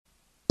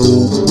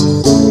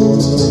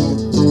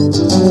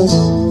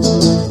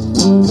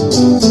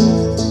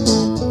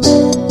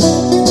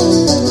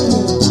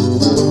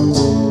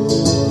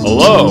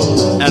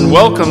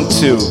welcome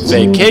to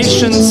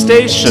Vacation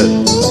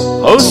Station,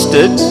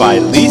 hosted by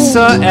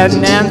Lisa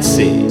and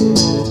Nancy,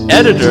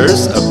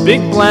 editors of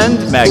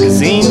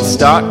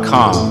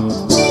BigBlendMagazines.com.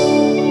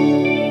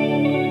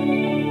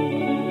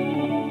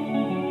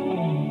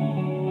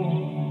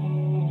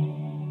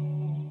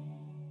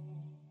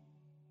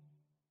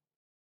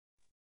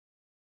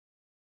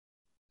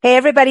 Hey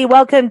everybody,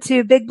 welcome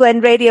to Big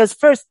Blend Radio's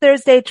first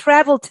Thursday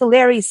Travel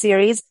Tulare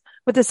series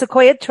with the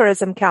Sequoia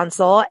Tourism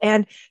Council.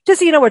 And just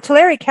so you know where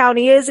Tulare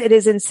County is, it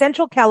is in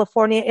Central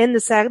California in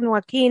the San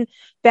Joaquin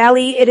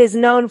Valley. It is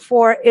known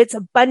for its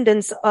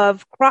abundance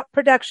of crop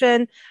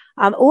production,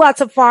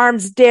 lots of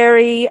farms,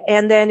 dairy,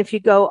 and then if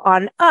you go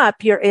on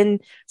up, you're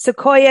in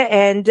Sequoia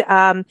and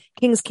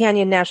Kings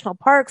Canyon National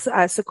Parks,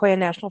 Sequoia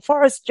National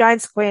Forest,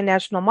 Giant Sequoia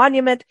National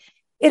Monument.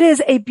 It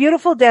is a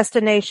beautiful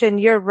destination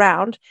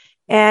year-round.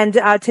 And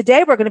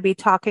today we're going to be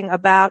talking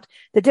about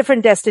the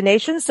different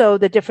destinations, so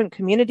the different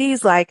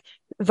communities like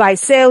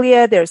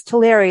Visalia, there's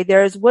Tulare,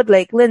 there's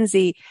Woodlake,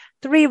 Lindsay,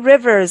 Three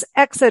Rivers,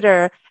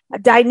 Exeter,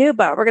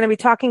 Dinuba. We're going to be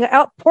talking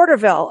about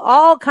Porterville,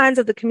 all kinds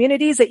of the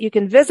communities that you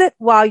can visit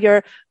while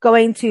you're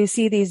going to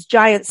see these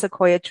giant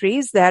sequoia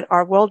trees that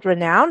are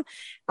world-renowned.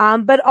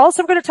 But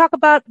also we're going to talk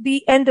about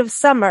the end of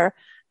summer,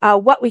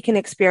 what we can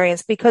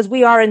experience, because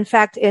we are, in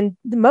fact,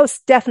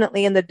 most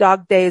definitely in the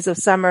dog days of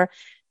summer.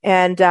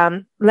 And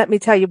let me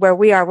tell you where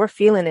we are. We're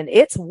feeling it.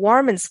 It's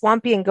warm and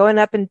swampy, and going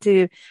up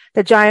into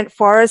the giant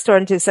forest or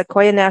into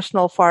Sequoia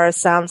National Forest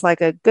sounds like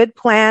a good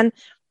plan.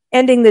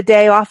 Ending the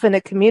day off in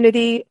a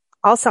community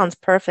all sounds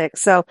perfect.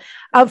 So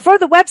for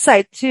the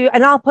website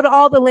and I'll put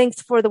all the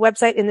links for the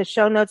website in the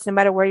show notes, no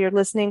matter where you're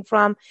listening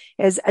from,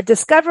 is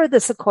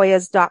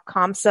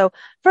discoverthesequoias.com. So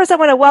first I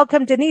want to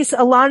welcome Denise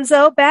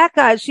Alonso back.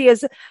 She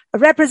is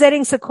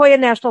representing Sequoia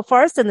National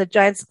Forest and the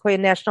Giant Sequoia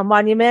National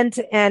Monument.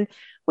 And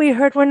we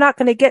heard we're not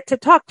going to get to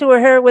talk to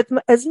her with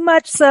as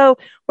much, so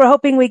we're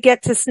hoping we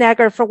get to snag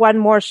her for one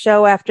more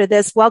show after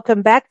this.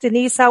 Welcome back,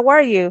 Denise. How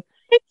are you?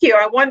 Thank you.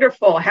 I'm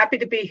wonderful. Happy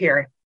to be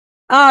here.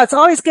 Oh, it's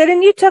always good.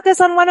 And you took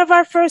us on one of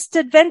our first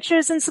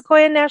adventures in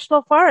Sequoia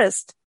National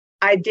Forest.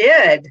 I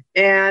did.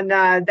 And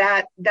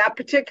that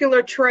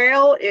particular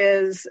trail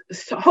is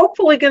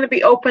hopefully going to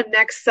be open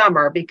next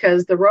summer,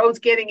 because the roads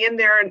getting in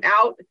there and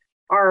out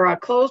are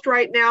closed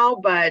right now,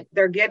 but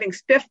they're getting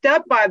spiffed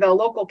up by the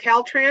local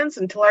Caltrans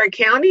in Tulare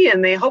County,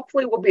 and they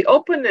hopefully will be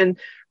open and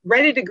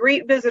ready to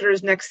greet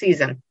visitors next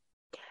season.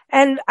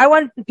 And I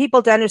want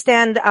people to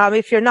understand,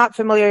 if you're not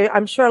familiar,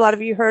 I'm sure a lot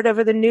of you heard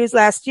over the news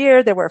last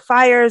year, there were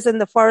fires in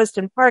the forest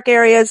and park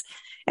areas.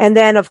 And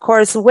then, of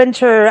course,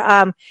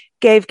 winter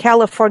gave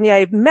California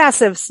a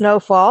massive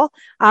snowfall,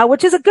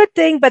 which is a good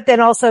thing, but then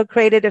also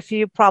created a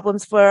few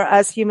problems for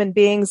us human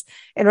beings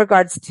in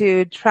regards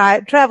to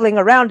traveling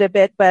around a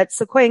bit. But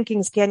Sequoia and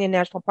Kings Canyon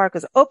National Park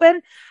is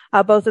open.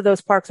 Both of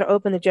those parks are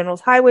open. The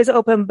General's Highway is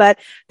open. But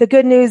the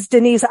good news,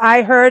 Denise,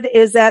 I heard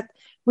is that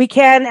we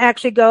can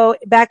actually go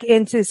back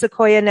into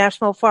Sequoia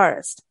National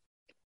Forest.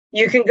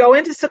 You can go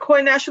into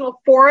Sequoia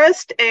National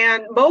Forest,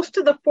 and most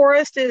of the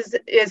forest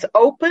is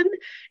open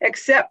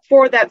except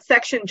for that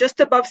section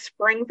just above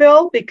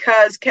Springville,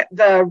 because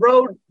the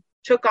road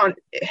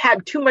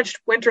had too much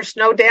winter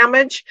snow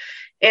damage.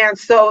 And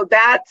so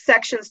that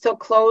section's still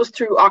closed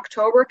through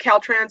October.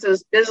 Caltrans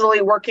is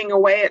busily working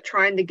away at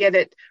trying to get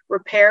it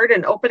repaired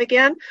and open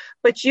again.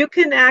 But you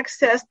can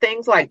access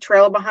things like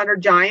Trail of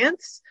 100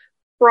 Giants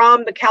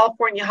from the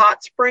California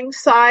Hot Springs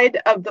side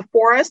of the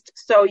forest.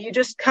 So you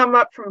just come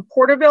up from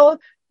Porterville,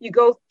 you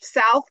go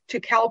south to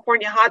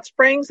California Hot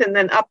Springs, and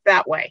then up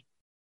that way.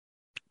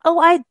 Oh,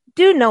 I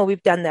do know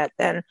we've done that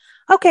then.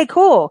 Okay,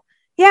 cool.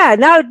 Yeah,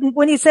 now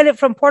when you said it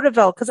from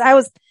Porterville,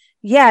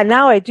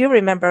 now I do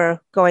remember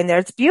going there.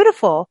 It's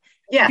beautiful.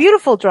 Yeah.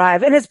 Beautiful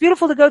drive. And it's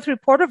beautiful to go through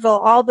Porterville,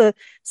 all the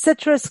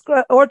citrus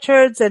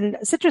orchards and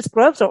citrus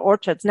groves or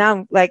orchards. Now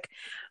I'm like,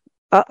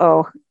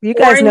 you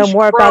guys know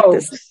more about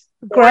this.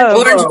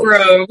 Orange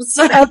groves.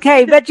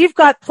 Okay, but you've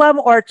got plum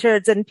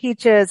orchards and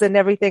peaches and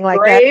everything like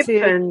that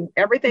too. And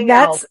everything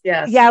else,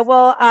 yes. Yeah,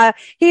 well,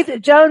 Heath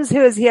Jones,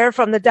 who is here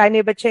from the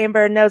Dinuba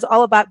Chamber, knows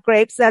all about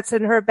grapes. That's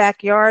in her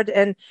backyard.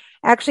 And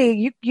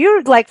actually,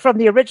 you're like from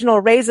the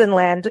original Raisin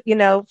Land. You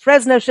know,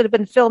 Fresno should have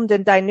been filmed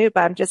in Dinuba,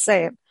 I'm just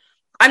saying.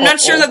 I'm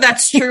not sure that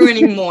that's true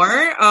anymore.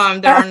 There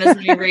aren't as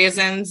many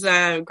raisins,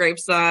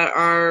 grapes that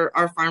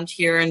are farmed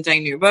here in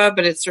Dinuba,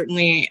 but it's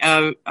certainly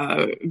a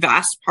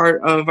vast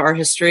part of our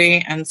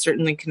history and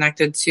certainly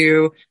connected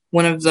to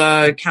one of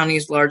the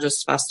county's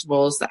largest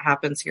festivals that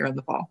happens here in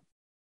the fall.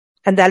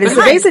 And that is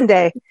the Raisin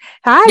Day.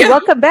 Hi,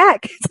 Welcome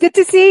back. It's good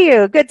to see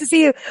you. Good to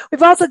see you.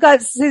 We've also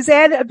got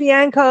Suzanne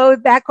Bianco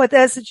back with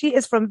us. She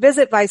is from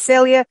Visit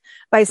Visalia.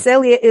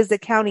 Visalia is the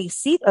county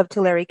seat of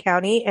Tulare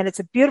County, and it's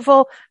a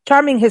beautiful,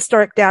 charming,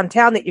 historic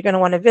downtown that you're going to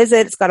want to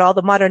visit. It's got all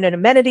the modern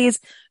amenities,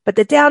 but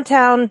the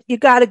downtown, you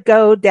got to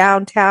go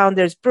downtown.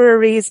 There's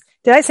breweries.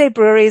 Did I say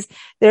breweries?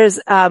 There's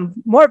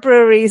more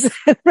breweries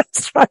and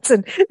restaurants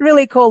and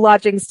really cool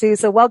lodgings too.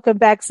 So welcome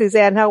back,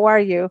 Suzanne. How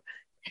are you?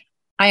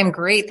 I am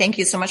great. Thank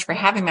you so much for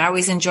having me. I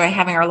always enjoy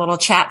having our little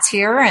chats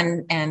here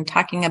and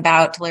talking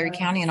about Tulare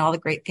County and all the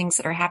great things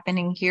that are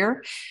happening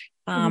here.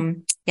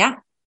 Yeah.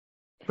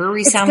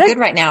 Breweries sound good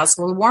right now. It's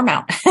a little warm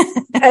out.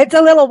 It's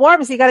a little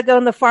warm, so you got to go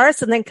in the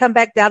forest and then come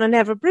back down and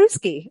have a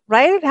brewski,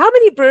 right? How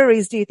many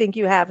breweries do you think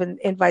you have in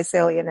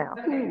Visalia now?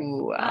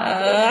 Ooh,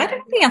 I don't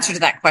know the answer to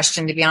that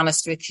question, to be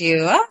honest with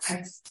you.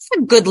 It's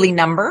a goodly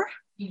number.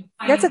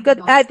 That's a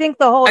good, I think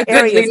the whole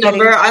area is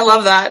number. I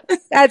love that.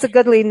 That's a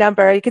goodly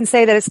number. You can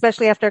say that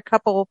especially after a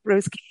couple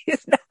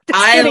brewskis. No,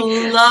 I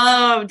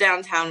love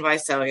downtown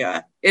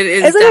Visalia. It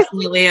is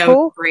definitely a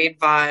great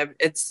vibe.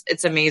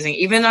 It's amazing.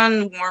 Even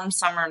on warm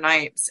summer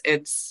nights,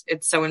 it's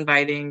so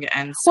inviting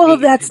and sweet. Well,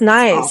 that's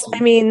nice. Awesome.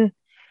 I mean,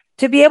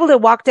 to be able to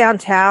walk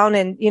downtown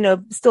and,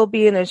 still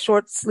be in a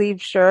short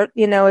sleeve shirt,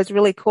 is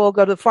really cool.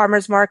 Go to the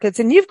farmers markets,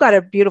 and you've got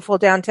a beautiful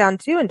downtown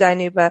too in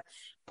Dinuba.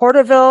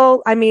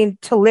 Porterville,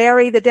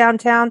 Tulare, the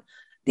downtown,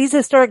 these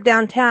historic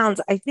downtowns,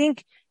 I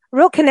think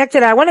real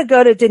connected. I want to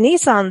go to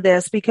Denise on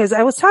this because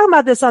I was talking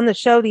about this on the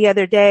show the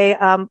other day,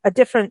 a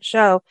different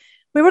show.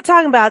 We were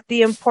talking about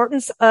the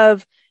importance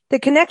of the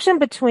connection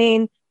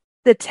between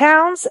the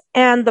towns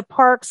and the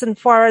parks and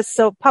forests,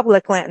 so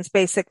public lands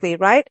basically,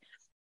 right?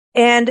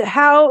 And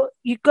how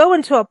you go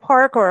into a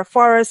park or a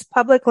forest,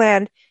 public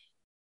land,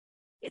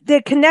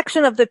 the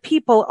connection of the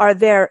people are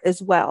there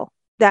as well.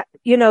 That,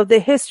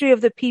 the history of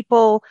the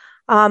people,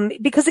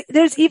 because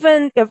there's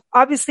even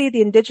obviously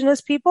the indigenous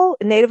people,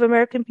 Native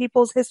American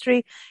people's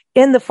history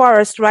in the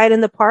forest, right,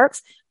 in the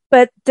parks.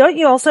 But don't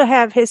you also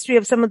have history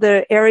of some of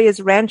the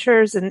area's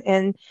ranchers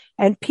and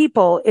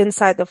people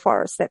inside the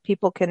forest that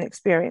people can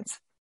experience?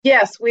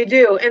 Yes, we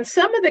do. And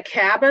some of the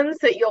cabins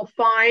that you'll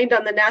find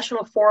on the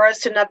National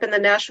Forest and up in the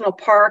National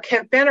Park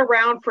have been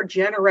around for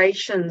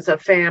generations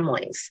of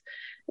families.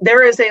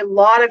 There is a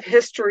lot of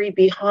history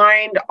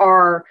behind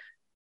our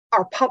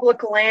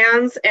public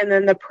lands and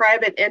then the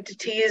private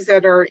entities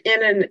that are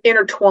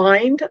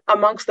intertwined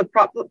amongst the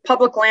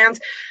public lands.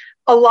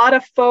 A lot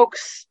of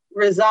folks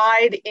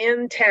reside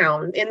in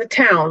the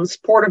towns,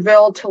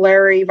 Porterville,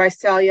 Tulare,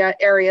 Visalia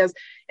areas,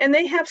 and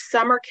they have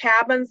summer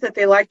cabins that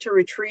they like to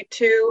retreat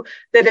to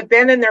that have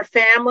been in their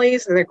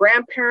families and their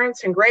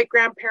grandparents and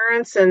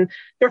great-grandparents and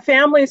their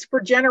families for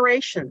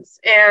generations.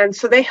 And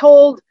so they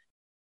hold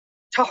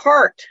to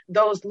heart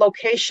those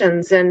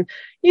locations and,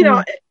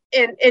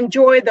 and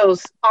enjoy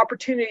those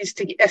opportunities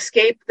to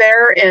escape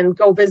there and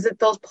go visit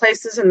those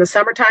places in the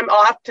summertime.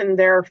 Often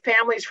their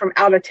families from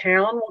out of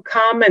town will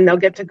come and they'll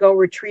get to go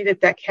retreat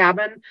at that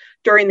cabin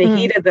during the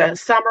heat of the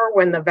summer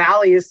when the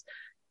valley is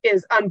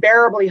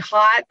unbearably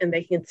hot and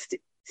they can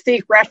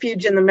seek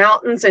refuge in the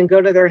mountains and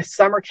go to their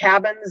summer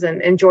cabins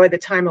and enjoy the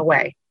time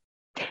away.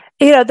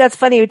 That's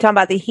funny you're talking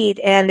about the heat,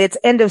 and it's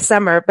end of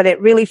summer, but it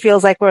really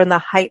feels like we're in the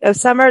height of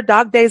summer.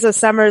 Dog days of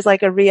summer is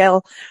like a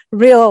real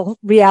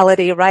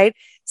reality, right?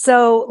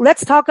 So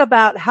let's talk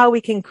about how we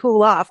can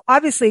cool off.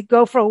 Obviously,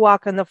 go for a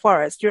walk in the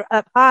forest. You're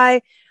up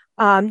high.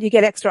 You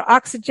get extra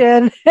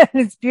oxygen.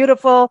 It's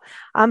beautiful.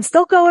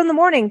 Still go in the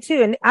morning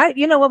too. And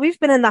we've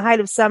been in the height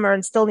of summer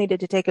and still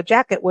needed to take a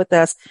jacket with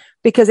us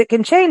because it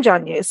can change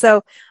on you.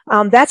 So,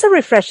 that's a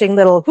refreshing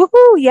little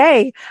woohoo,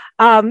 yay.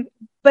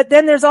 But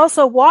then there's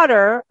also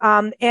water.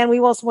 And we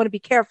also want to be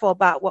careful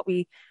about what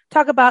we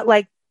talk about.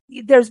 Like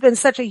there's been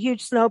such a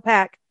huge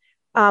snowpack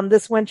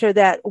this winter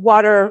that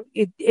water,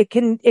 it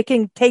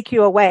can take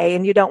you away,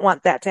 and you don't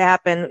want that to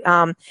happen,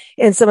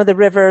 in some of the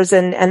rivers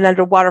and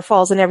under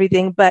waterfalls and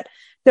everything. But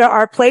there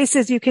are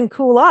places you can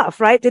cool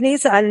off, right,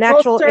 Denise?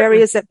 Natural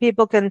areas that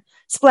people can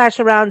splash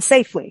around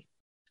safely.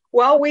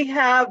 Well, we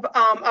have,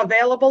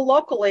 available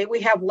locally,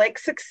 we have Lake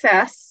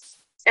Success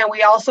and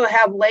we also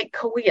have Lake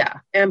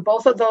Sequoia, and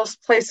both of those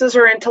places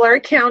are in Tulare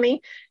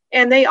County,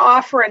 and they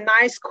offer a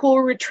nice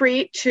cool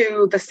retreat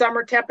to the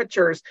summer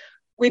temperatures.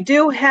 We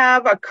do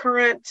have a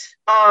current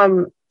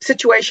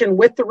situation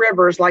with the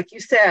rivers. Like you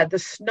said, the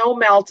snow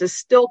melt is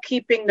still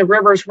keeping the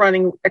rivers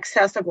running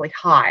excessively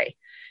high.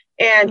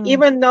 And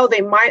even though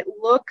they might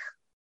look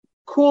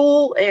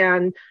cool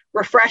and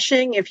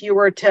refreshing if you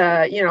were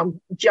to,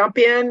 jump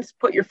in,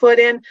 put your foot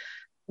in,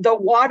 the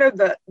water,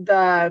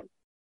 the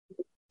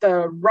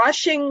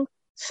rushing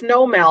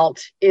snow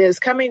melt is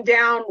coming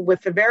down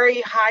with a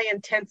very high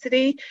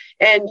intensity,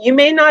 and you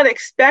may not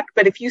expect,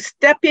 but if you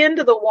step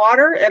into the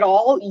water at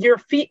all, your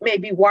feet may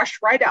be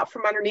washed right out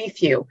from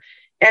underneath you.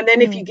 And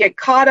then if you get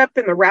caught up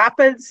in the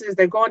rapids as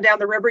they're going down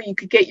the river, you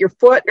could get your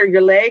foot or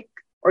your leg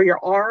or your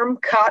arm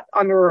caught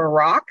under a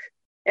rock,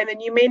 and then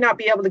you may not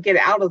be able to get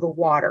out of the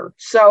water.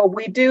 So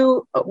we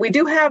do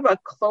have a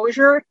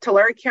closure.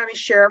 Tulare County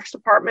Sheriff's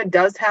Department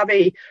does have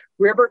a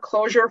river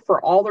closure for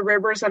all the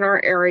rivers in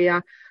our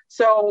area.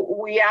 So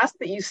we ask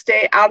that you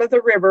stay out of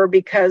the river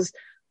because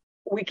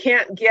we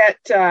can't get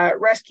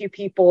rescue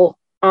people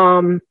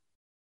able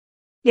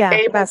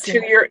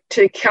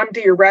to come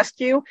to your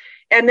rescue.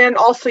 And then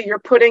also you're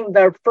putting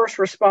the first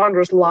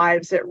responders'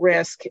 lives at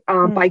risk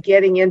by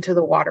getting into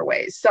the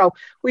waterways. So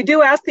we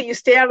do ask that you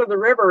stay out of the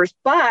rivers,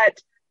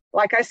 but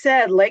like I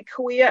said, Lake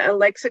Sequoia and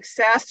Lake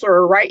Success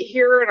are right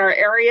here in our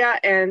area,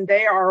 and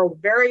they are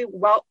very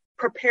well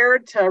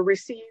prepared to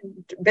receive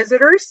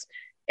visitors.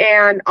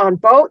 And on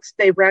boats,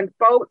 they rent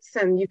boats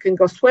and you can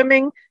go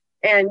swimming.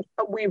 And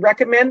we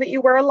recommend that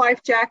you wear a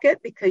life jacket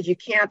because you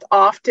can't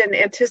often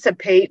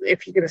anticipate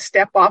if you're going to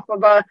step off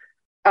of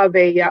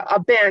a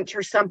bench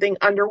or something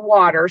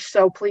underwater.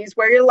 So please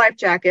wear your life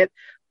jacket.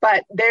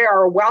 But they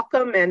are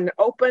welcome and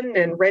open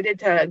and ready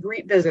to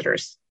greet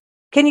visitors.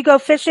 Can you go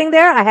fishing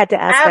there? I had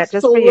to ask that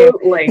just for you.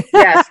 Absolutely.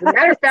 Yes. As a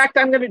matter of fact,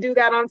 I'm going to do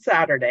that on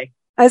Saturday.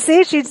 I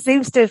see she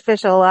seems to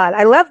fish a lot.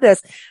 I love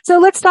this. So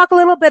let's talk a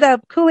little bit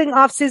of cooling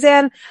off,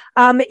 Suzanne.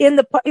 In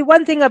the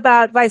one thing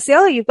about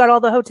Visalia, you've got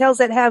all the hotels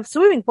that have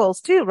swimming pools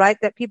too, right?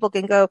 That people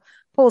can go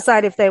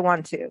poolside if they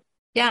want to.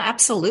 Yeah,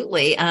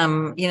 absolutely.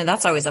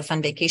 That's always a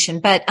fun vacation.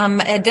 But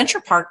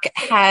Adventure Park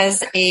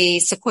has a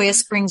Sequoia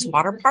Springs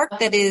water park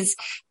that is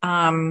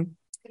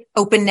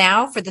open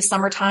now for the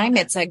summertime.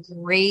 It's a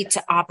great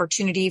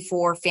opportunity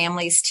for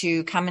families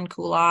to come and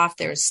cool off.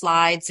 There's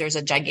slides. There's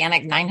a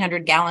gigantic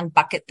 900-gallon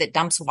bucket that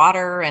dumps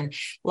water and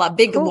a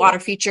big water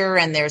feature.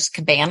 And there's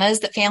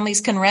cabanas that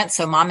families can rent.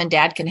 So mom and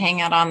dad can hang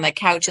out on the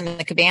couch in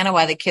the cabana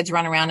while the kids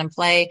run around and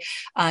play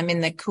in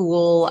the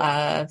cool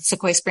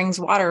Sequoia Springs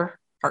water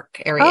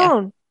park area.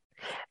 Oh,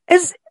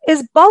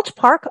 is Balch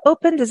Park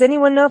open? Does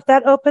anyone know if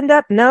that opened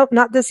up? Nope,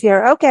 not this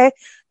year. Okay.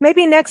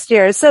 Maybe next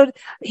year. So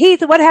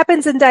Heath, what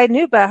happens in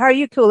Dinuba? How are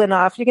you cooling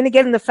off? You're going to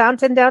get in the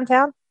fountain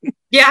downtown?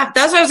 Yeah,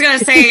 that's what I was going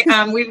to say.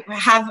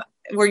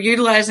 We're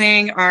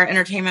utilizing our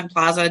entertainment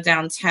plaza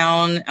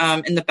downtown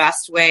in the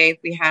best way.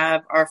 We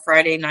have our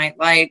Friday night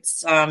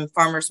lights,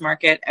 farmers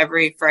market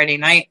every Friday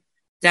night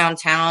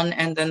downtown,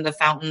 and then the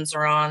fountains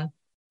are on.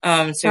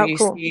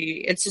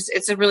 See,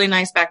 it's a really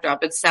nice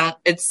backdrop. It's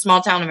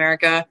small town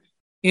America.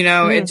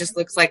 It just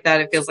looks like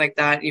that. It feels like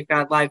that. You've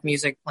got live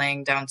music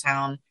playing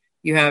downtown.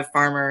 You have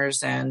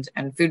farmers and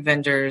food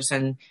vendors,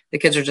 and the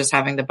kids are just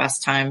having the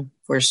best time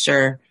for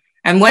sure.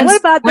 And once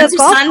the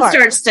sun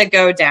starts to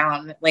go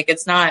down, like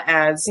it's not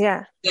as,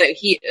 the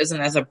heat isn't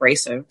as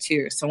abrasive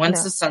too. So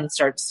once the sun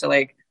starts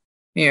to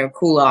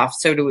cool off,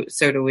 so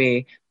do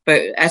we.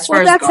 But as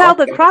far as that's how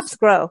the crops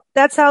grow.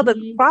 That's how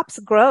the crops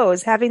grow,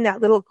 is having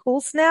that little cool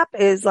snap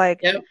is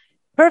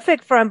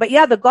perfect for them. But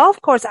yeah, the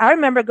golf course, I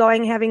remember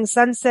having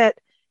sunset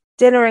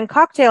dinner and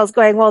cocktails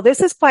going, well,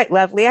 this is quite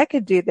lovely. I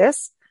could do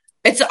this.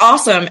 It's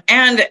awesome.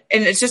 And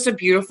it's just a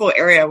beautiful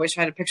area. I wish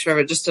I had a picture of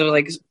it just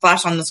to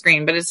flash on the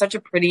screen, but it's such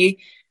a pretty,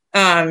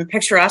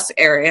 picturesque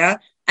area.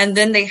 And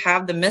then they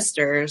have the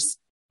misters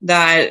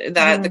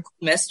the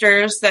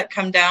misters that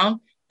come down,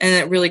 and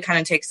it really kind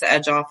of takes the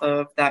edge off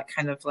of that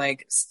kind of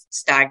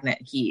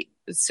stagnant heat.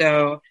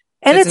 So,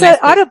 and it's an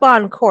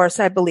Audubon course,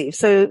 I believe.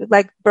 So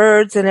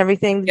birds and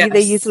everything,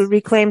 they use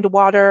reclaimed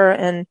water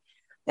and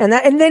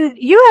then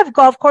you have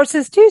golf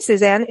courses too,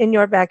 Suzanne, in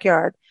your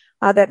backyard.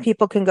 That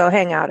people can go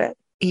hang out at.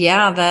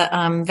 Yeah,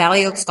 the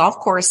Valley Oaks Golf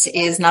Course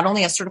is not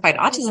only a certified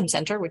autism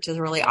center, which is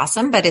really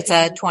awesome, but it's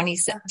a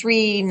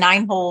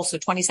 9 holes, so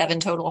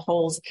 27 total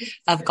holes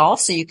of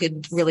golf. So you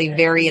could really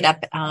vary it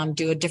up,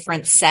 do a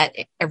different set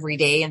every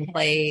day and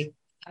play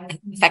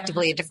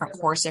effectively a different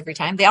course every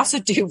time. They also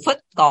do foot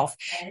golf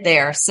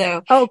there.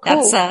 So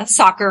that's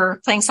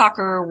playing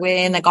soccer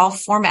in a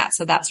golf format.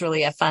 So that's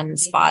really a fun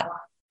spot.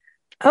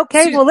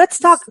 Okay, well, let's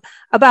talk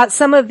about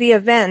some of the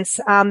events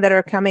that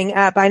are coming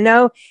up. I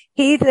know,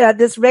 Heath,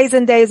 this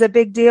Raisin Day is a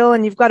big deal,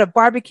 and you've got a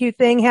barbecue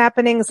thing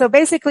happening. So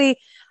basically,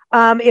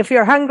 if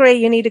you're hungry,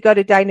 you need to go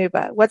to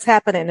Dinuba. What's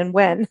happening and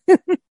when?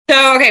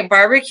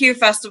 Barbecue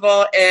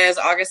Festival is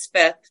August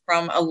 5th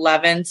from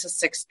 11 to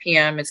 6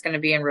 p.m. It's going to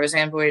be in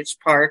Roseanne Voyage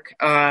Park.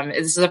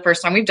 This is the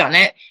first time we've done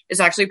it.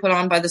 It's actually put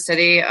on by the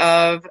city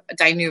of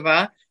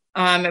Dinuba,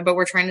 but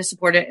we're trying to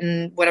support it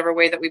in whatever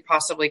way that we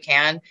possibly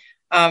can.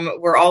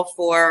 We're all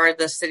for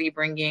the city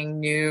bringing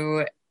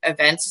new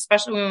events,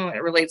 especially when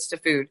it relates to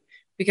food,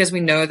 because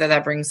we know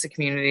that brings the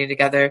community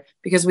together,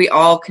 because we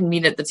all can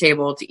meet at the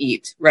table to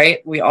eat, right?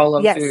 We all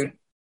love food,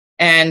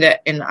 and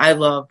I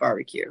love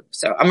barbecue.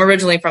 So I'm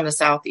originally from the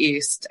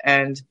Southeast,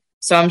 and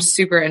so I'm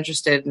super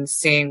interested in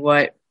seeing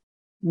what,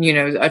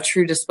 a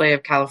true display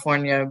of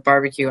California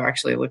barbecue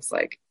actually looks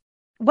like.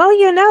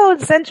 Well,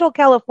 Central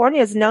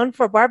California is known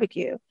for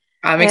barbecue.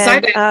 I'm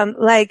excited.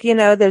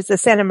 There's the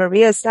Santa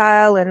Maria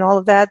style and all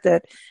of that,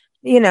 and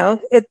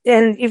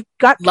you've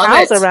got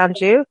cows around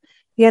you,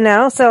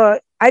 so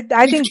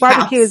I think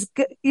barbecue is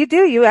good. You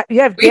do. You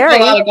have dairy. A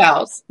lot of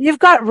cows. You've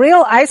got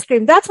real ice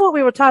cream. That's what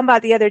we were talking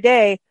about the other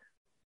day,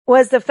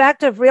 was the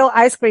fact of real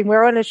ice cream. We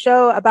were on a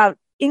show about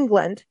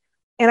England,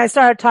 and I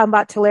started talking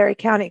about Tulare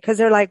County, because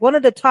they're one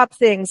of the top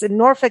things in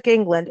Norfolk,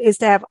 England, is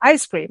to have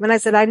ice cream. And I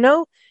said, I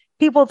know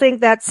people think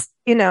that's,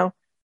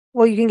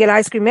 well, you can get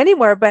ice cream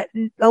anywhere, but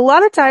a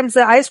lot of times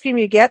the ice cream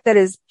you get that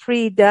is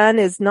pre-done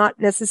is not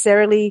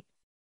necessarily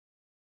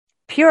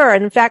pure.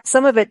 In fact,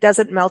 some of it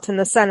doesn't melt in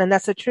the sun, and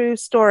that's a true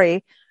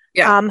story.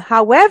 Yeah.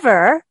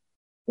 However,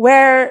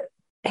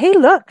 hey,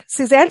 look,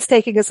 Suzanne's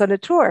taking us on a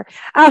tour.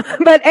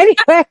 But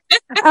anyway,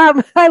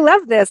 I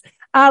love this.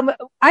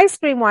 Ice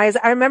cream wise,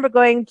 I remember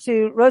going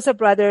to Rosa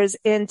Brothers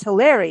in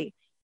Tulare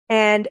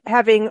and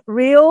having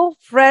real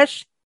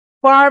fresh,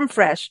 farm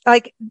fresh,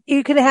 like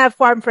you can have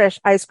farm fresh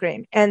ice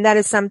cream. And that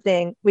is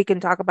something we can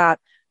talk about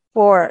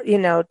for,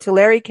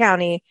 Tulare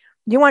County.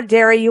 You want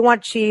dairy, you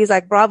want cheese,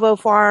 like Bravo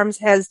Farms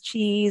has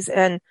cheese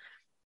and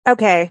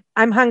okay,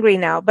 I'm hungry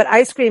now, but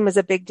ice cream is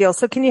a big deal.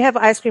 So can you have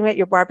ice cream at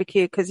your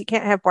barbecue? Because you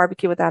can't have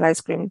barbecue without ice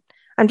cream.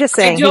 I'm just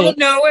saying. I don't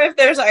know if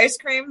there's ice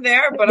cream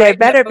there, but there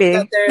better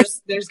be.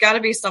 There's got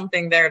to be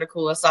something there to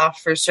cool us off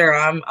for sure.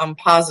 I'm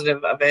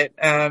positive of it.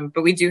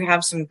 But we do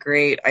have some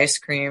great ice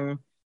cream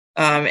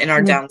in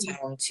our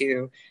downtown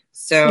too.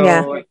 So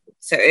Yeah.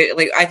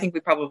 I think we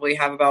probably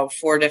have about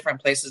 4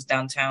 different places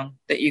downtown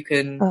that you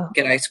can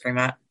get ice cream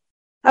at.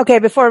 Okay,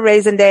 before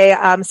Raisin Day,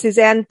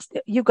 Suzanne,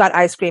 you got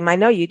ice cream. I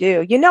know you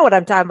do. You know what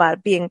I'm talking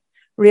about, being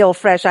real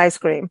fresh ice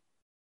cream.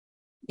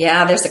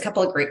 Yeah, there's a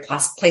couple of great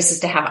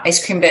places to have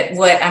ice cream, but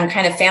what I'm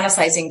kind of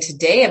fantasizing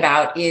today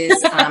about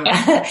is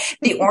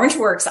the Orange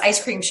Works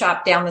ice cream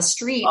shop down the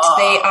street.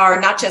 They are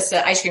not just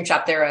an ice cream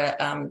shop; they're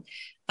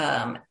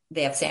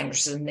they have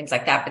sandwiches and things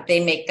like that, but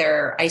they make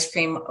their ice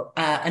cream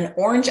an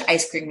orange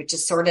ice cream, which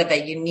is sort of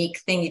a unique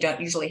thing. You don't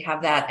usually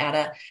have that at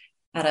a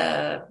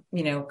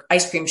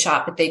ice cream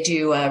shop, but they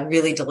do a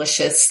really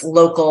delicious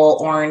local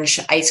orange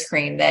ice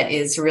cream that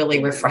is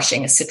really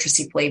refreshing, a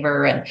citrusy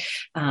flavor. And,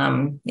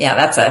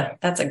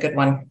 that's a good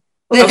one.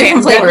 The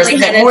different flavors,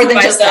 more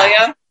than just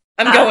that.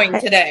 I'm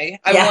going today.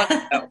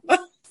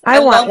 I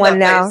want one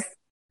now.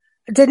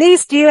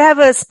 Denise, do you have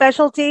a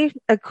specialty,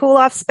 a cool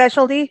off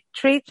specialty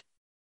treat?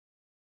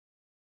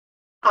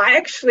 I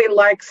actually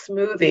like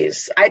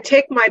smoothies. I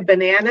take my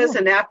bananas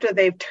and after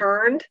they've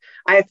turned,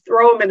 I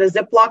throw them in a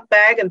Ziploc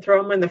bag and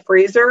throw them in the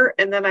freezer.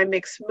 And then I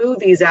make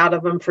smoothies out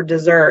of them for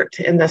dessert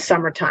in the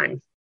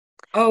summertime.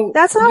 Oh,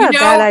 that's not a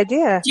bad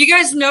idea. Do you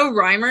guys know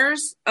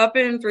Reimers up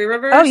in Three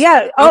Rivers? Oh,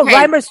 yeah. Oh, okay.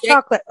 Reimers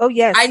chocolate. Oh,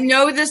 yes. I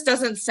know this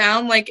doesn't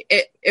sound like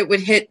it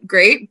would hit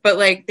great, but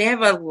like they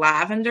have a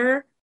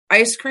lavender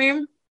ice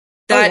cream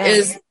that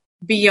is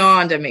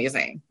beyond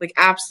amazing. Like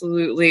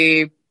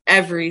absolutely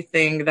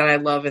everything that I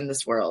love in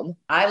this world.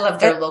 I love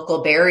their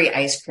local berry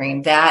ice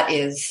cream. That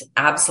is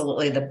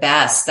absolutely the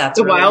best. That's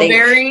the wild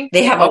berry.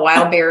 They have a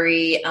wild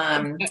berry.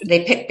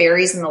 They pick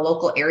berries in the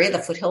local area, the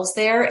foothills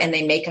there, and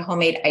they make a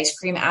homemade ice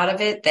cream out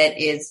of it that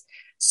is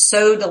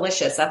so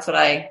delicious. That's what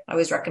I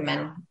always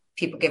recommend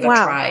people give a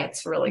try.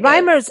 It's really good.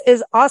 Reimers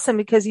is awesome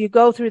because you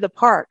go through the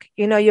park.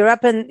 You're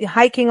up and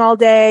hiking all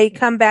day,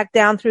 come back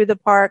down through the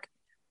park.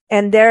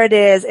 And there it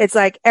is. It's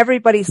like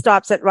everybody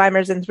stops at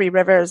Reimers and Three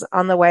Rivers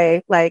on the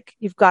way. Like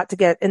you've got to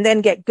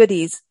get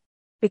goodies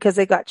because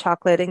they got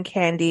chocolate and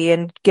candy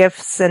and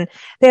gifts. And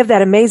they have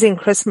that amazing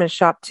Christmas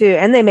shop too.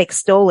 And they make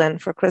Stollen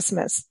for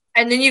Christmas.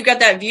 And then you've got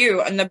that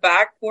view on the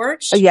back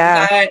porch.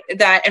 Yeah.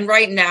 And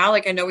right now,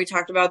 like I know we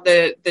talked about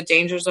the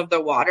dangers of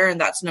the water and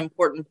that's an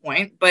important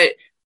point, but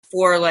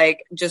for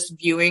like just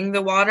viewing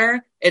the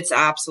water, it's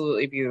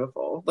absolutely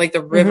beautiful. Like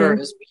the river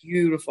is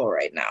beautiful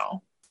right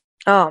now.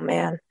 Oh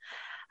man.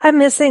 I'm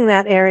missing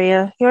that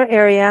area, your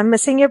area. I'm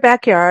missing your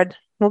backyard.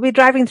 We'll be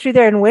driving through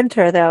there in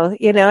winter though,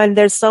 and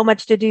there's so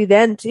much to do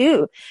then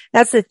too.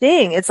 That's the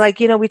thing. It's like,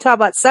 we talk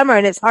about summer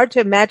and it's hard to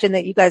imagine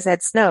that you guys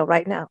had snow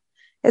right now,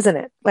 isn't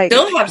it? Like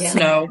still have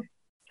snow.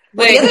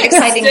 Well, the other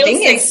exciting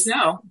thing is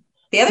snow.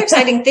 The other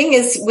exciting thing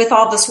is with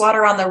all this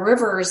water on the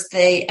rivers,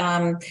 they,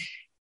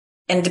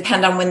 and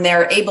depend on when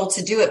they're able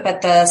to do it.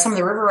 But some of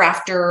the river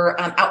rafter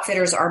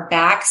outfitters are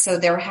back. So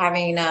they're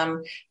having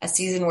a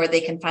season where they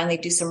can finally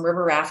do some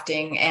river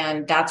rafting.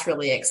 And that's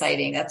really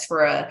exciting. That's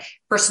for a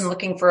person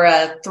looking for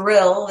a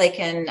thrill. They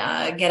can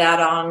get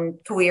out on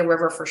Sequoia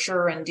River for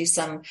sure and do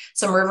some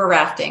river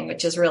rafting,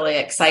 which is really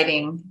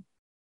exciting.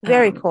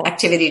 Very cool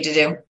activity to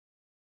do.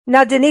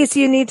 Now, Denise,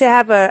 you need to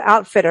have an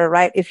outfitter,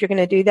 right? If you're going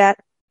to do that.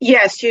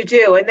 Yes, you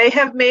do. And they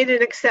have made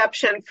an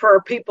exception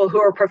for people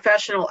who are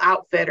professional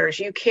outfitters.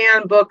 You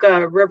can book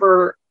a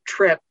river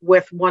trip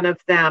with one of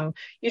them.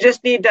 You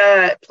just need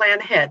to plan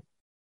ahead.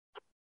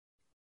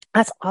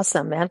 That's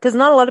awesome, man. Because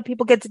not a lot of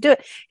people get to do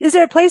it. Is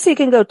there a place you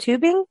can go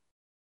tubing?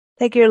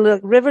 Take your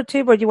little river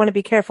tube, or do you want to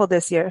be careful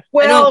this year?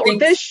 Well,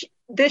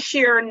 this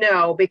year,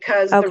 no,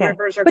 because the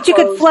rivers are closed. But you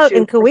could float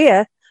in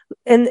Sequoia,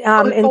 in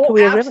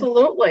Sequoia River.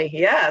 Absolutely,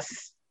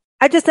 yes.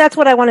 That's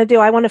what I want to do.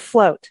 I want to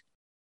float.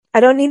 I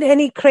don't need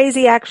any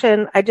crazy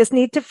action. I just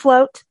need to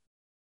float.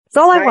 That's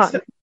all I want.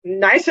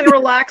 Nice and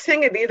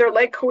relaxing at either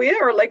Lake Sequoia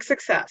or Lake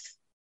Success.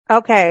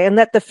 Okay, and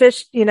let the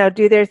fish,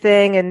 do their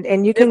thing,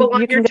 and you can go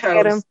get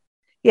them.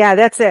 Yeah,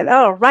 that's it.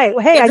 Oh, right.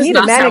 Well, hey, I need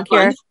a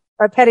manicure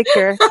or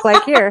pedicure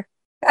like here.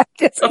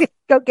 Just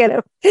go get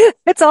them.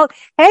 It's all.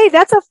 Hey,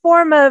 that's a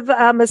form of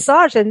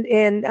massage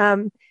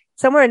in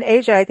somewhere in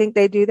Asia. I think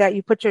they do that.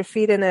 You put your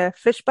feet in a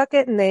fish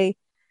bucket and they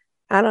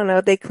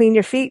clean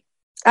your feet.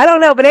 I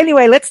don't know, but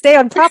anyway, let's stay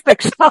on topic,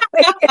 shall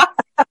we?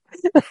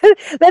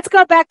 Let's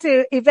go back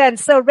to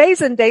events. So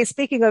Raisin Day,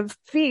 speaking of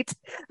feet,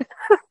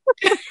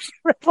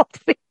 shriveled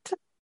feet.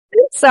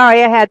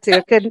 Sorry, I had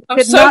to. Could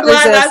so not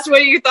glad resist. That's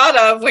what you thought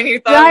of when you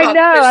thought Yeah, I about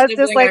know. I was fish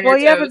just nibbling like, on well, your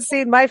you haven't toes.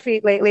 seen my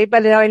feet lately,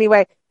 but no,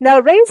 anyway, no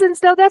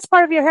raisins. No, that's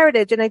part of your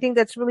heritage, and I think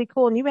that's really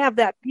cool. And you have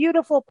that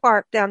beautiful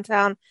park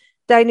downtown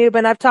Dinuba,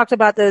 and I've talked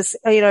about this.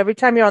 Every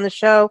time you're on the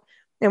show,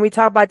 and we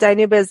talk about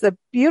Dinuba is the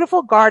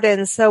beautiful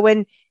gardens. So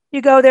when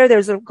you go there,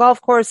 there's a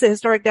golf course, a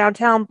historic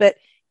downtown, but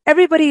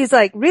everybody's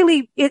like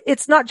really.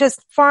 It's not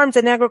just farms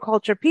and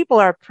agriculture. People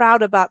are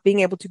proud about being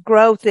able to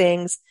grow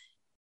things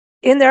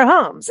in their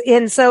homes.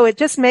 And so it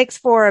just makes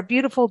for a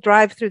beautiful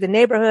drive through the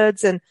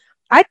neighborhoods. And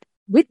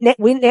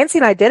Nancy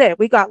and I did it.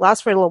 We got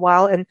lost for a little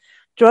while and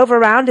drove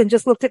around and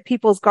just looked at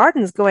people's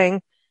gardens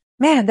going,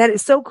 man, that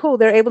is so cool.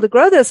 They're able to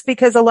grow this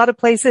because a lot of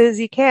places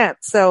you can't.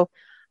 So,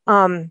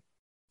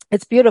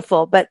 it's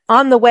beautiful, but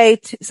on the way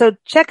so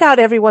check out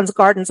everyone's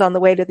gardens on the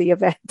way to the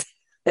event.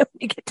 When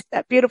you get to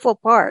that beautiful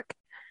park.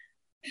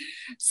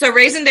 So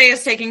Raisin Day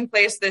is taking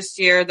place this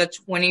year, the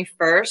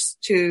 21st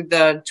to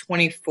the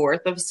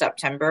 24th of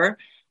September.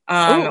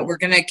 We're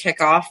going to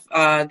kick off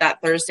that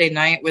Thursday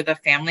night with a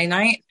family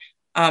night.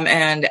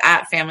 And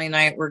at family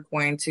night, we're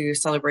going to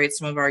celebrate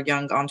some of our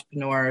young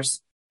entrepreneurs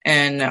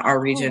in our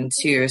region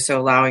too. So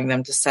allowing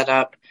them to set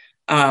up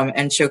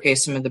and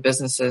showcase some of the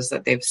businesses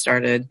that they've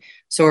started.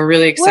 So we're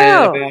really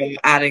excited about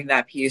adding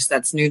that piece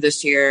that's new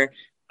this year.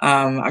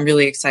 I'm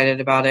really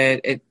excited about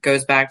it. It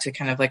goes back to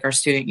kind of like our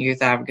student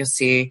youth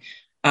advocacy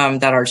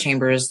that our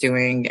chamber is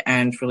doing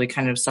and really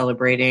kind of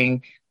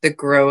celebrating the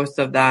growth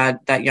of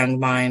that young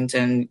mind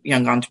and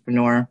young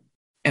entrepreneur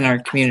in our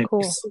communities.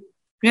 Cool.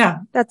 Yeah.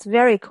 That's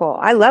very cool.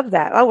 I love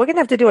that. Oh, we're going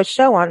to have to do a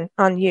show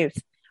on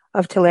youth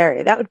of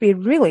Tulare. That would be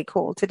really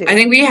cool to do. I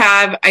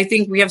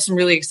think we have some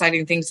really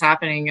exciting things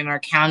happening in our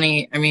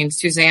county. I mean,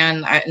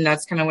 Suzanne, and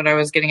that's kind of what I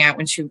was getting at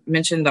when she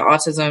mentioned the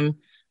autism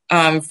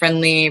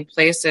friendly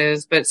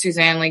places. But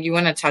Suzanne, like, you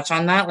want to touch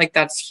on that? Like,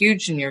 that's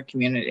huge in your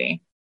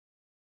community.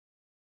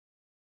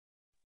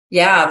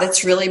 Yeah,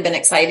 that's really been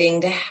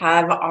exciting to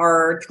have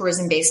our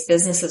tourism-based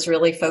businesses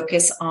really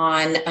focus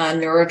on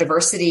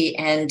neurodiversity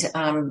and,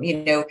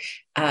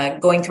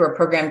 going through a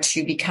program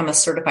to become a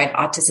certified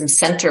autism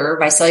center.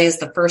 Visalia is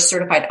the first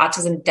certified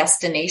autism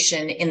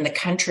destination in the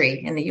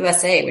country, in the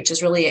USA, which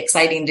is really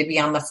exciting to be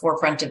on the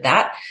forefront of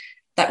that.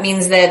 That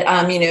means that,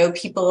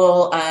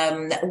 people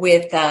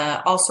with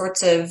all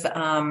sorts of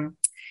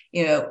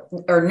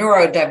or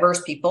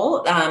neurodiverse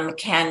people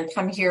can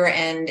come here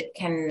and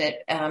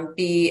can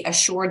be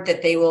assured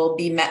that they will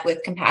be met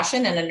with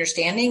compassion and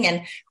understanding.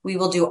 And we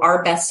will do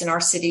our best in our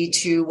city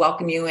to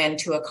welcome you and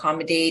to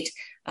accommodate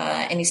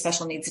any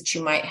special needs that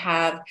you might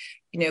have.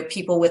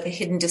 People with a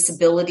hidden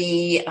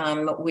disability,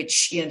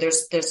 which,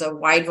 there's a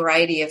wide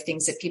variety of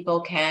things that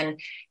people can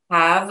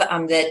have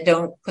that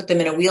don't put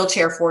them in a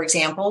wheelchair, for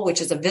example,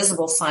 which is a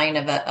visible sign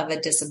of a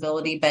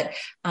disability, but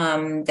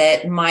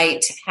that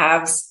might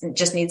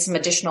just need some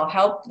additional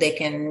help. They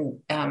can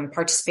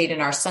participate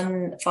in our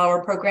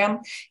sunflower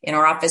program. In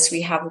our office,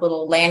 we have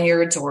little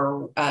lanyards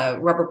or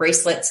rubber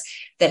bracelets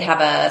that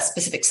have a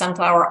specific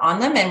sunflower on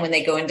them. And when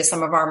they go into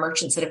some of our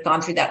merchants that have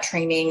gone through that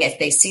training, if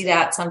they see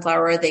that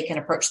sunflower, they can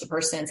approach the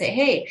person and say,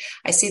 hey,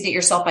 I see that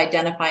you're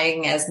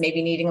self-identifying as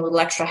maybe needing a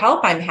little extra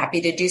help. I'm happy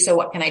to do so.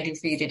 What can I do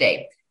for you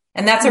today?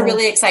 And that's a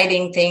really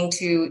exciting thing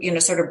to,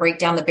 sort of break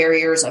down the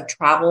barriers of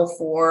travel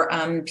for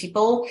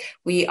people.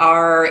 We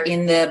are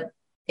in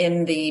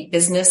the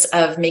business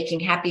of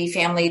making happy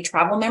family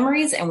travel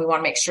memories, and we want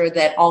to make sure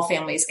that all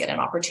families get an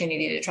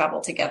opportunity to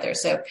travel together.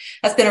 So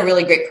that's been a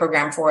really great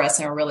program for us,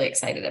 and we're really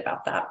excited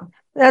about that.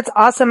 That's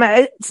awesome.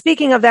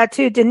 Speaking of that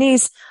too,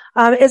 Denise,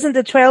 isn't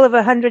the Trail of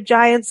 100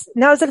 Giants?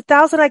 No, is it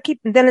 1,000?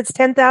 Then it's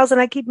 10,000.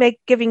 I keep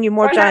giving you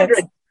more 100.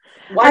 giants.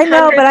 I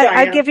know, but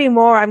I give you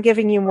more. I'm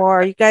giving you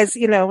more. You guys,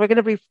 we're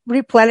going to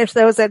replenish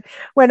those that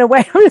went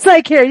away. It's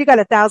like, here, you got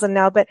 1,000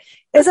 now. But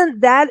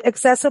isn't that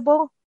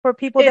accessible for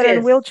people that are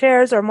in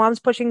wheelchairs or moms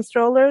pushing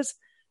strollers?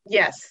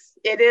 Yes,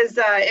 it is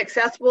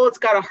accessible. It's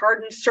got a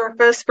hardened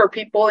surface for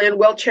people in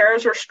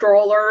wheelchairs or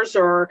strollers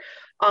or,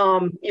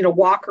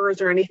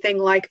 walkers or anything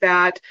like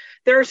that.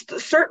 There's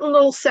certain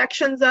little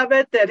sections of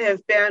it that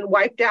have been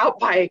wiped out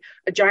by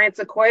a giant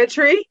sequoia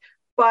tree.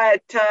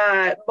 But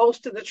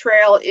most of the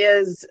trail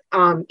is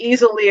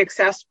easily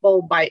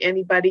accessible by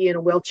anybody in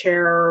a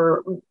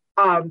wheelchair,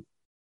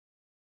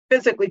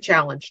 physically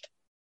challenged.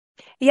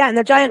 Yeah, and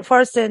the giant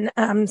forest in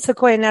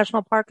Sequoia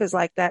National Park is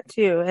like that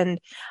too. And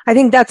I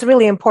think that's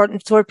really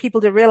important for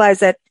people to realize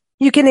that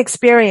you can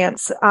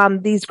experience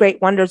these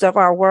great wonders of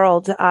our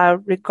world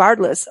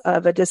regardless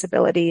of a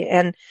disability.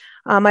 And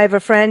I have a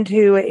friend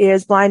who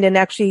is blind and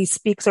actually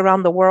speaks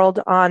around the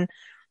world on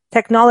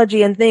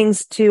technology and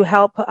things to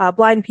help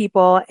blind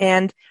people.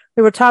 And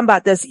we were talking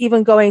about this,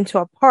 even going to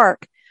a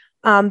park,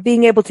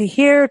 being able to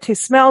hear, to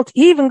smell.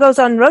 He even goes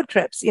on road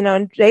trips,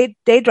 and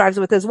day drives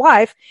with his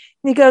wife.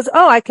 And he goes,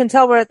 oh, I can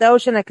tell we're at the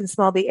ocean. I can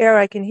smell the air.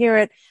 I can hear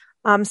it.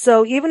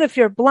 So even if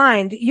you're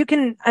blind, you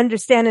can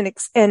understand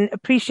and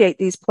appreciate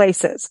these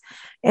places.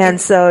 And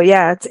so,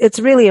 yeah, it's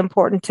really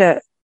important to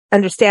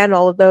understand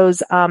all of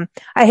those. I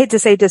hate to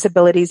say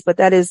disabilities, but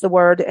that is the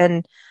word.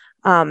 And,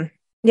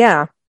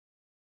 yeah.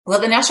 Well,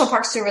 the National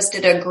Park Service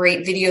did a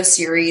great video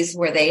series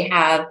where they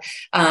have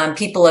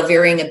people of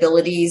varying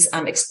abilities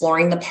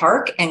exploring the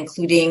park,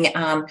 including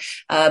a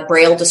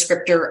braille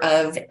descriptor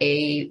of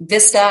a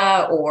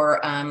vista, or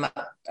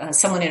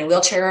someone in a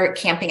wheelchair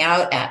camping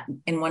out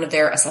in one of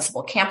their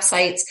accessible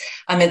campsites.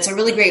 It's a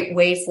really great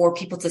way for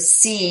people to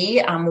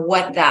see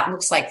what that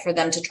looks like for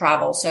them to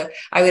travel. So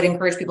I would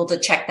encourage people to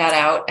check that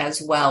out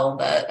as well.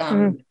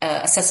 The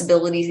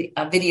accessibility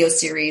video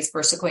series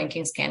for Sequoia and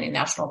Kings Canyon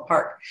National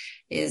Park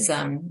is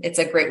it's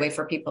a great way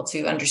for people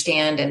to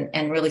understand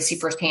and really see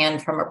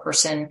firsthand from a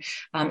person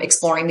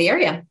exploring the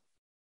area.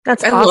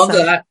 That's I awesome.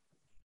 love that.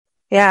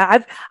 Yeah,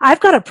 I've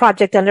got a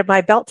project under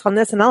my belt on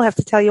this, and I'll have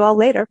to tell you all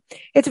later.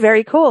 It's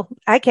very cool.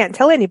 I can't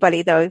tell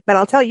anybody though, but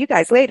I'll tell you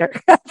guys later.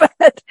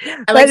 but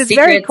it's secrets.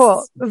 very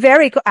cool.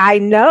 Very cool. I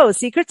know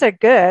secrets are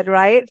good,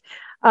 right?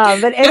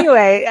 But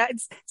anyway,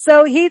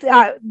 so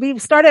we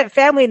started at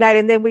family night,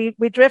 and then we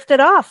drifted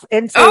off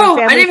into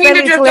family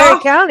friendly Tulare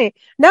County.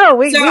 No,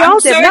 we all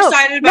did.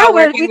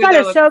 We got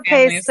to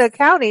showcase the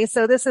county.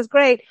 So this is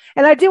great.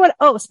 And I do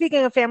want,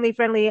 speaking of family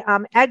friendly,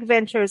 Ag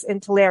Ventures in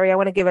Tulare, I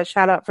want to give a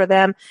shout out for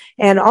them,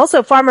 and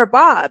also Farmer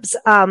Bob's,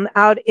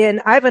 out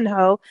in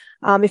Ivanhoe.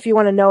 If you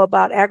want to know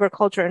about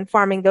agriculture and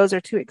farming, those are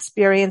two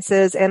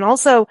experiences. And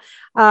also,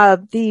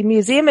 the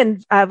museum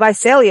in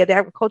Visalia, the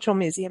Agricultural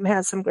Museum,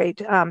 has some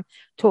great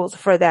tools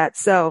for that.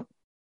 So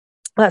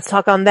let's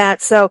talk on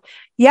that. So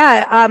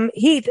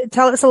Heath,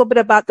 tell us a little bit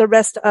about the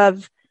rest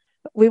of,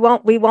 we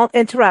won't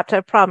interrupt,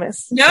 I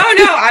promise. No,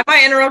 I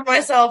might interrupt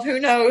myself. Who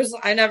knows?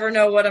 I never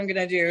know what I'm going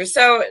to do.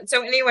 So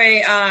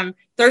anyway,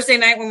 Thursday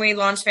night when we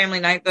launch family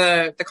night,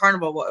 the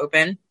carnival will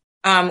open.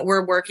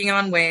 We're working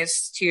on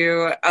ways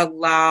to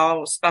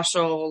allow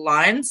special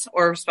lines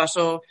or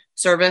special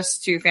service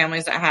to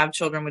families that have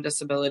children with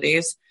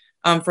disabilities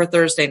for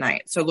Thursday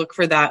night. So look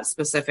for that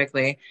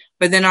specifically.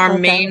 But then our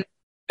main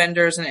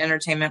vendors and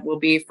entertainment will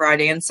be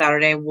Friday and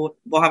Saturday. We'll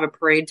have a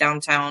parade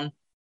downtown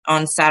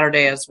on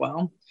Saturday as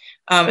well.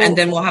 And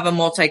then we'll have a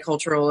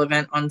multicultural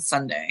event on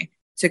Sunday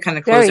to kind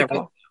of close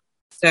everything.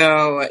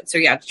 Cool. So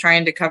yeah,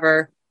 trying to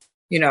cover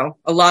a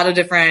lot of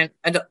different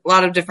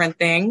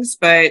things,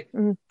 but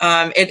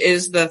it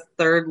is the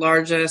third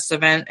largest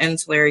event in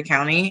Tulare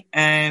County,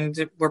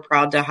 and we're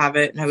proud to have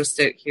it and host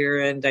it here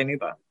in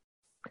Dinuba.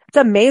 It's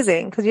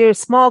amazing because you're a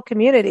small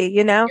community,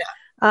 so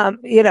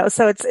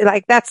it's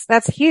like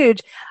that's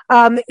huge.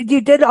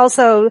 You did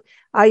also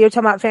you're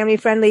talking about family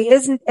friendly.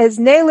 Is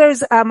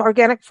Naylor's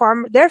organic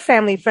farm? They're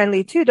family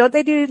friendly too, don't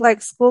they? Do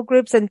like school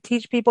groups and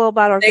teach people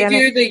about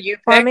organic they do the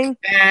farming?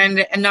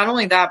 And not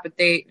only that, but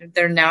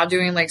they're now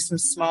doing like some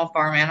small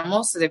farm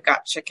animals. So they've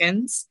got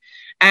chickens,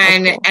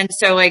 and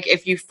so like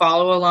if you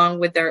follow along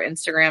with their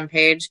Instagram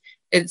page,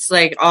 it's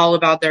like all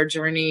about their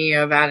journey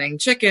of adding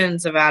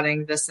chickens, of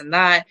adding this and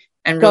that,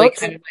 and really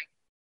kind of like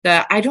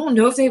that. I don't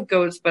know if they have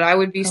goats, but I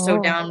would be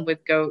so down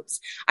with goats.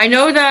 I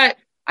know that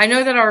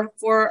our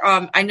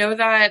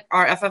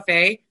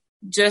FFA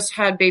just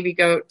had baby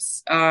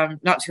goats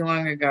not too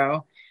long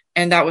ago,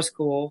 and that was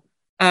cool.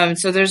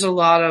 So there's a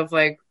lot of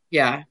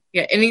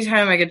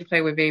anytime I get to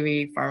play with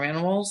baby farm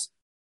animals,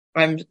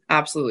 I'm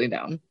absolutely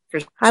down for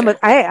sure.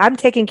 I'm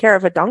taking care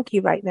of a donkey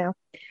right now.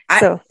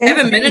 I have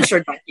a miniature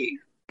donkey.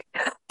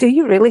 Do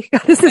you really?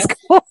 This is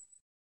cool.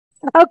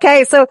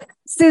 Okay, so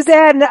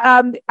Suzanne,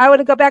 I want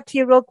to go back to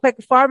you real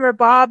quick. Farmer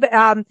Bob,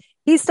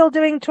 he's still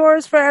doing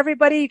tours for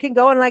everybody. You can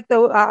go on like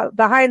the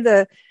behind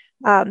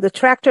the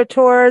tractor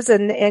tours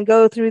and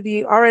go through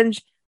the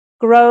orange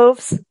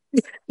groves.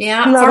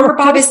 Yeah, Farmer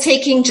Bob is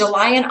taking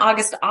July and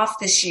August off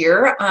this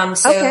year.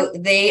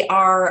 They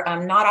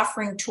are not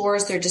offering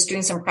tours. They're just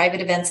doing some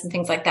private events and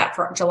things like that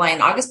for July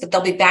and August, but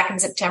they'll be back in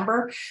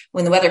September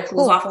when the weather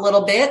cools off a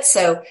little bit.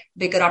 So it'll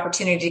be a good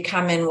opportunity to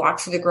come and walk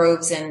through the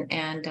groves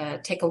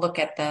and take a look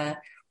at the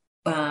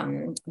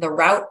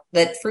route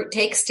that fruit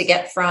takes to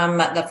get from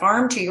the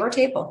farm to your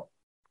table.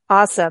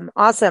 Awesome.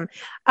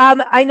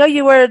 I know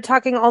you were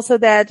talking also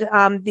that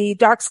the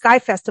Dark Sky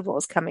Festival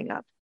is coming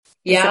up.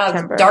 Yeah,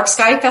 the Dark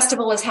Sky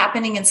Festival is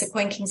happening in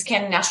Sequoia and Kings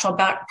Canyon National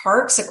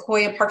Park.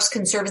 Sequoia Parks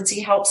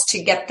Conservancy helps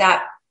to get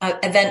that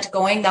event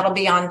going. That'll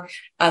be on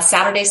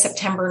Saturday,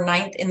 September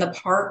 9th in the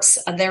parks.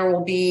 There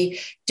will be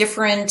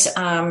different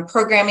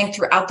programming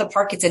throughout the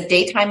park. It's a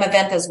daytime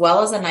event as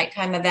well as a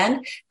nighttime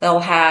event. They'll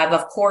have,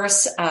 of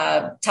course,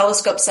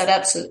 telescope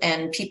setups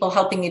and people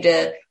helping you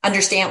to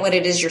understand what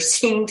it is you're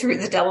seeing through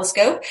the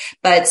telescope,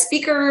 but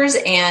speakers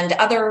and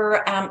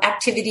other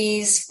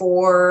activities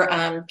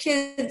for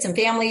kids and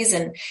families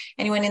and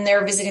anyone in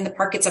there visiting the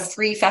park. It's a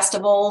free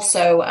festival.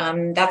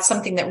 So that's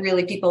something that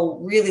people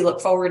really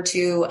look forward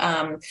to.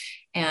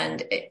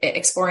 And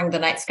exploring the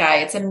night sky.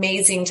 It's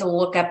amazing to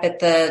look up at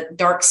the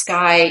dark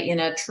sky in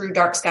a true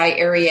dark sky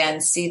area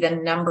and see the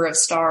number of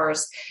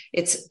stars.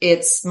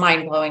 It's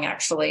mind blowing,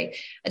 actually.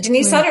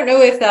 Denise, I don't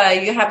know if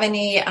you have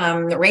any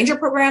ranger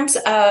programs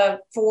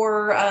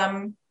for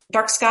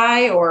dark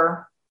sky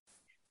or.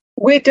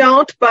 We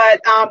don't,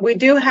 but we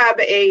do have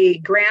a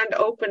grand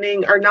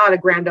opening, or not a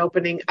grand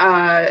opening,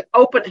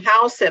 open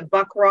house at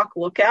Buck Rock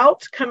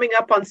Lookout coming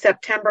up on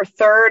September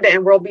 3rd,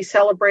 and we'll be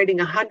celebrating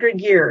 100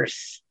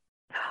 years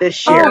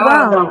this year. Oh,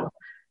 wow. So,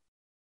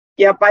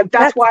 yep,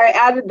 that's why I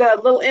added the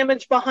little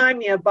image behind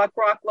me of Buck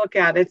Rock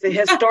Lookout. It's a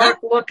historic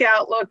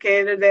lookout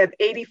located at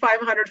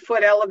 8,500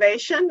 foot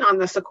elevation on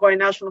the Sequoia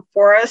National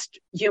Forest,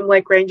 Hume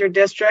Lake Ranger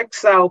District.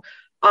 So,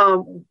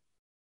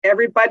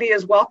 everybody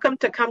is welcome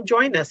to come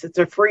join us. It's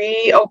a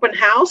free open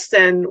house,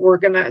 and we're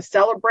going to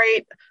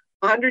celebrate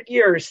 100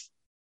 years.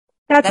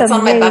 That's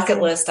on my bucket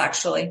list,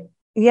 actually.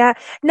 Yeah.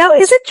 Now,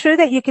 is it true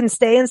that you can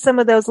stay in some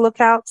of those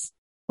lookouts,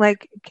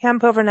 like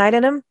camp overnight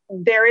in them?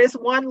 There is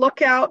one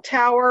lookout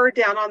tower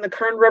down on the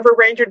Kern River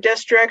Ranger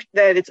District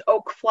that it's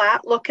Oak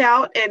Flat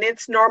Lookout, and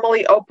it's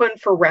normally open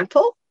for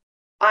rental.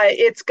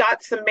 It's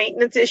got some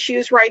maintenance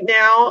issues right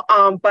now,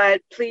 but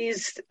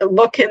please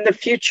look in the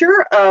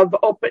future of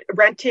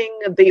renting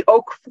the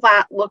Oak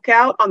Flat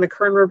Lookout on the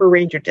Kern River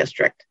Ranger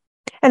District.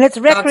 And it's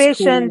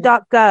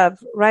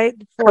recreation.gov, right?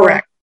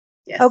 Correct.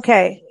 Yes.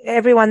 Okay,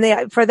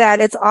 everyone, for that,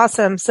 it's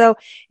awesome. So,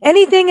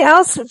 anything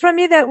else from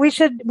you that we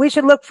should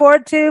look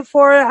forward to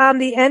for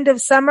the end of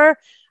summer,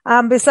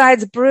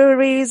 besides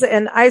breweries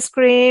and ice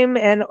cream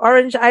and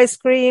orange ice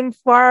cream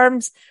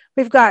farms?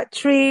 We've got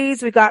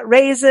trees, we've got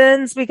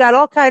raisins, we got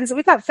all kinds.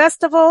 We got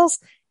festivals.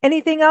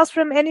 Anything else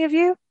from any of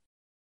you?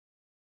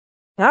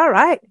 All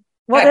right.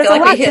 Well, there's a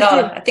lot to do.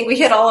 I think we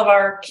hit all of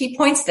our key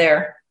points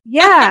there.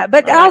 Yeah,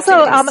 but also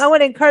I want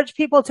to encourage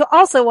people to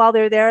also, while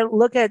they're there,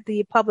 look at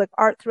the public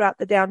art throughout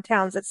the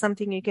downtowns. That's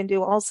something you can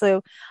do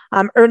also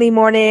early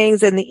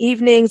mornings and the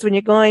evenings when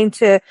you're going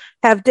to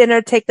have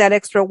dinner. Take that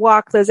extra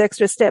walk, those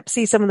extra steps,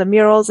 see some of the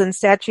murals and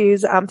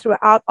statues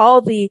throughout all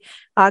the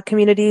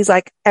communities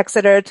like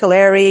Exeter,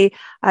 Tulare,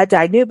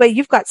 Dinuba.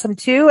 You've got some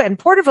too, and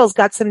Porterville's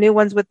got some new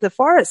ones with the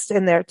forest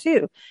in there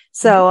too.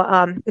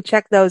 So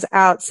check those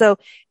out. So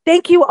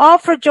thank you all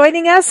for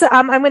joining us.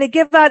 I'm going to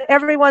give out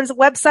everyone's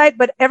website,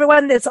 but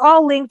everyone, it's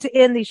all linked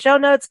in the show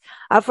notes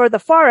for the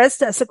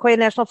forest, Sequoia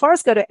National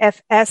Forest. Go to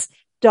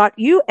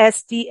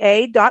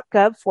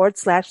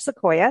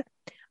fs.usda.gov/Sequoia.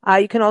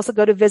 You can also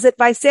go to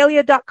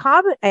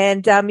visitvisalia.com,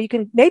 and you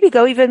can maybe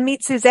go even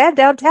meet Suzanne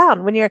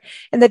downtown when you're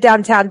in the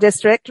downtown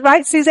district,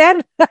 right,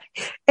 Suzanne?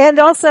 And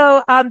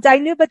also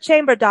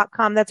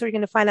dinubachamber.com. That's where you're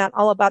going to find out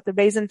all about the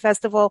Raisin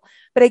Festival.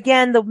 But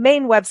again, the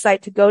main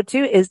website to go to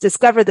is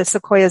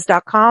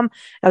discoverthesequoias.com.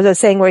 As I was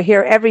saying, we're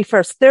here every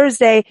first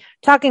Thursday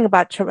talking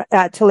about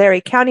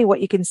Tulare County, what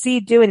you can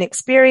see, do, and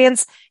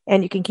experience.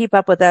 And you can keep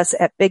up with us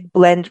at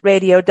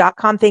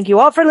bigblendradio.com. Thank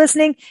you all for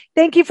listening.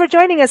 Thank you for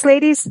joining us,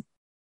 ladies.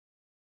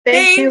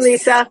 Thank you,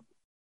 Lisa.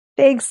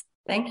 Thanks.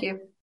 Thank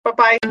you.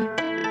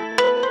 Bye-bye.